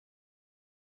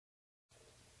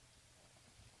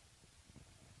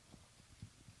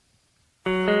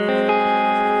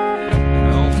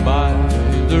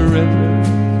river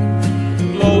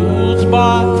flows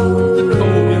by the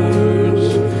courtyards,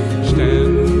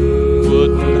 stand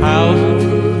wooden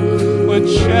houses with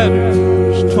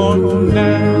shutters torn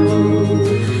down.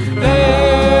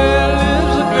 There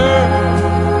lives a girl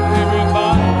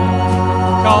everybody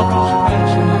calls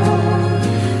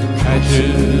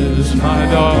Patches, my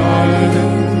darling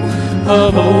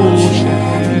of old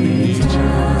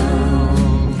Shantytown.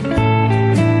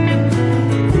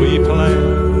 We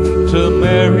planned to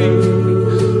marry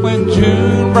when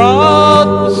June brought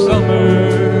the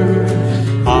summer.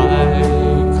 I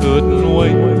couldn't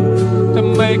wait to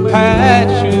make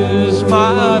Patches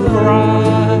my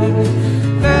bride.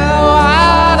 Now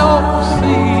I don't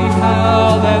see how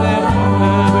that ever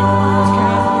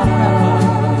can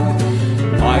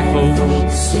happen. My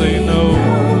folks say no,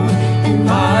 and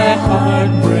my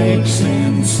heart breaks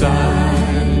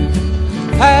inside.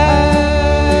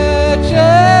 Patches,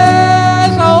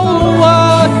 oh,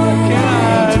 what can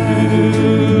I do?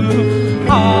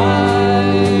 I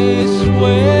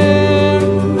swear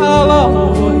I'll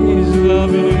always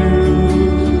love you,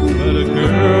 but a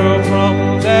girl from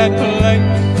that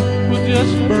place will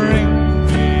just bring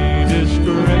me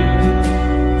disgrace.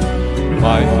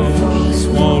 My folks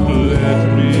won't let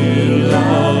me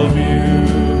love you.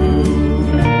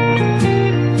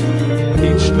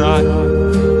 Each night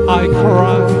I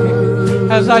cry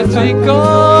as I think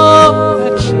of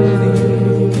that shanty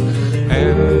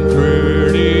and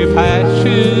pretty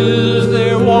Patches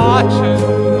there watching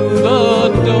the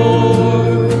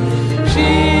door. She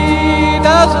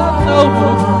doesn't know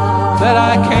that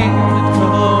I can't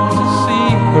come to see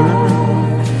her.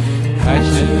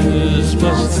 Patches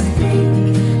must think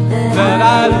that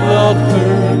I love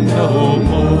her no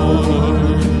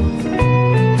more.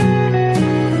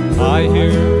 I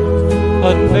hear a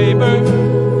neighbor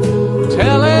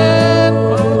telling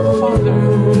my father,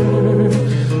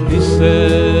 he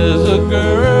says a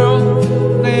girl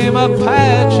named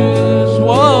Patches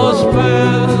was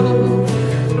found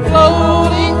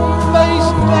floating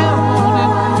face down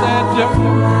in that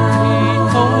dirty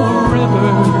old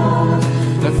river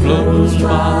that flows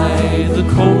by the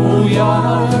coal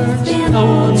yards in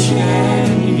old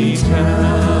Shantytown.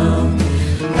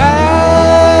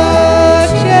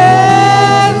 Patches,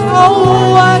 oh,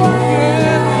 what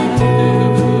can I do?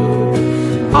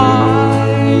 I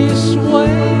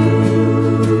swear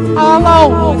I'll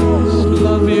always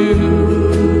love you,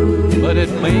 but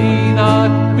it may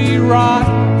not be right,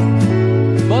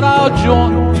 but I'll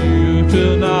join